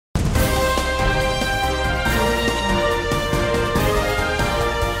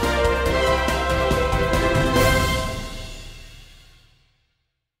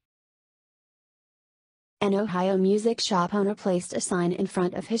An Ohio music shop owner placed a sign in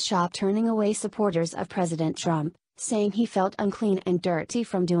front of his shop turning away supporters of President Trump, saying he felt unclean and dirty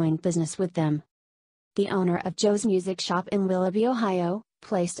from doing business with them. The owner of Joe's Music Shop in Willoughby, Ohio,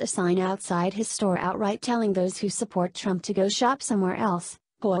 placed a sign outside his store outright telling those who support Trump to go shop somewhere else,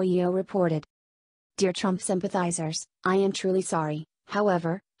 Ohio reported. "Dear Trump sympathizers, I am truly sorry,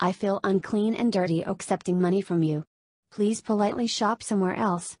 however, I feel unclean and dirty accepting money from you. Please politely shop somewhere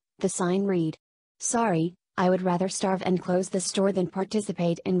else," the sign read. "Sorry, I would rather starve and close the store than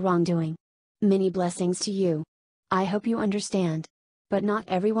participate in wrongdoing. Many blessings to you. I hope you understand." But not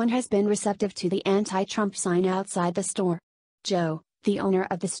everyone has been receptive to the anti-Trump sign outside the store. Joe, the owner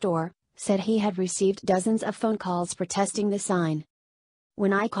of the store, said he had received dozens of phone calls protesting the sign.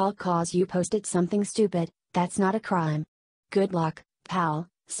 "When I call 'cause you posted something stupid, that's not a crime. Good luck, pal,"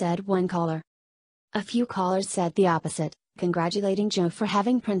 said one caller. A few callers said the opposite, congratulating Joe for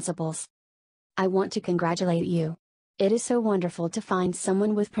having principles. "I want to congratulate you. It is so wonderful to find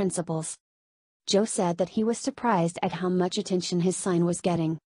someone with principles." Joe said that he was surprised at how much attention his sign was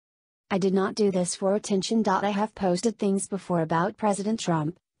getting. "I did not do this for attention. I have posted things before about President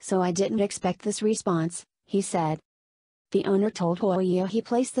Trump, so I didn't expect this response," he said. The owner told Ohio he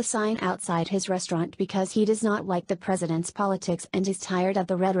placed the sign outside his restaurant because he does not like the president's politics and is tired of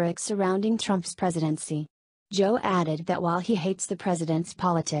the rhetoric surrounding Trump's presidency. Joe added that while he hates the president's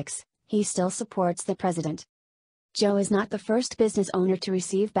politics, he still supports the president. Joe is not the first business owner to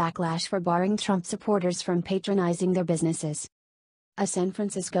receive backlash for barring Trump supporters from patronizing their businesses. A San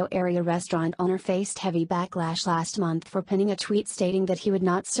Francisco area restaurant owner faced heavy backlash last month for pinning a tweet stating that he would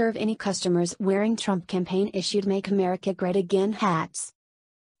not serve any customers wearing Trump campaign-issued Make America Great Again hats.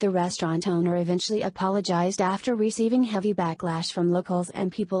 The restaurant owner eventually apologized after receiving heavy backlash from locals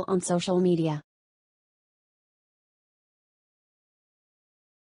and people on social media.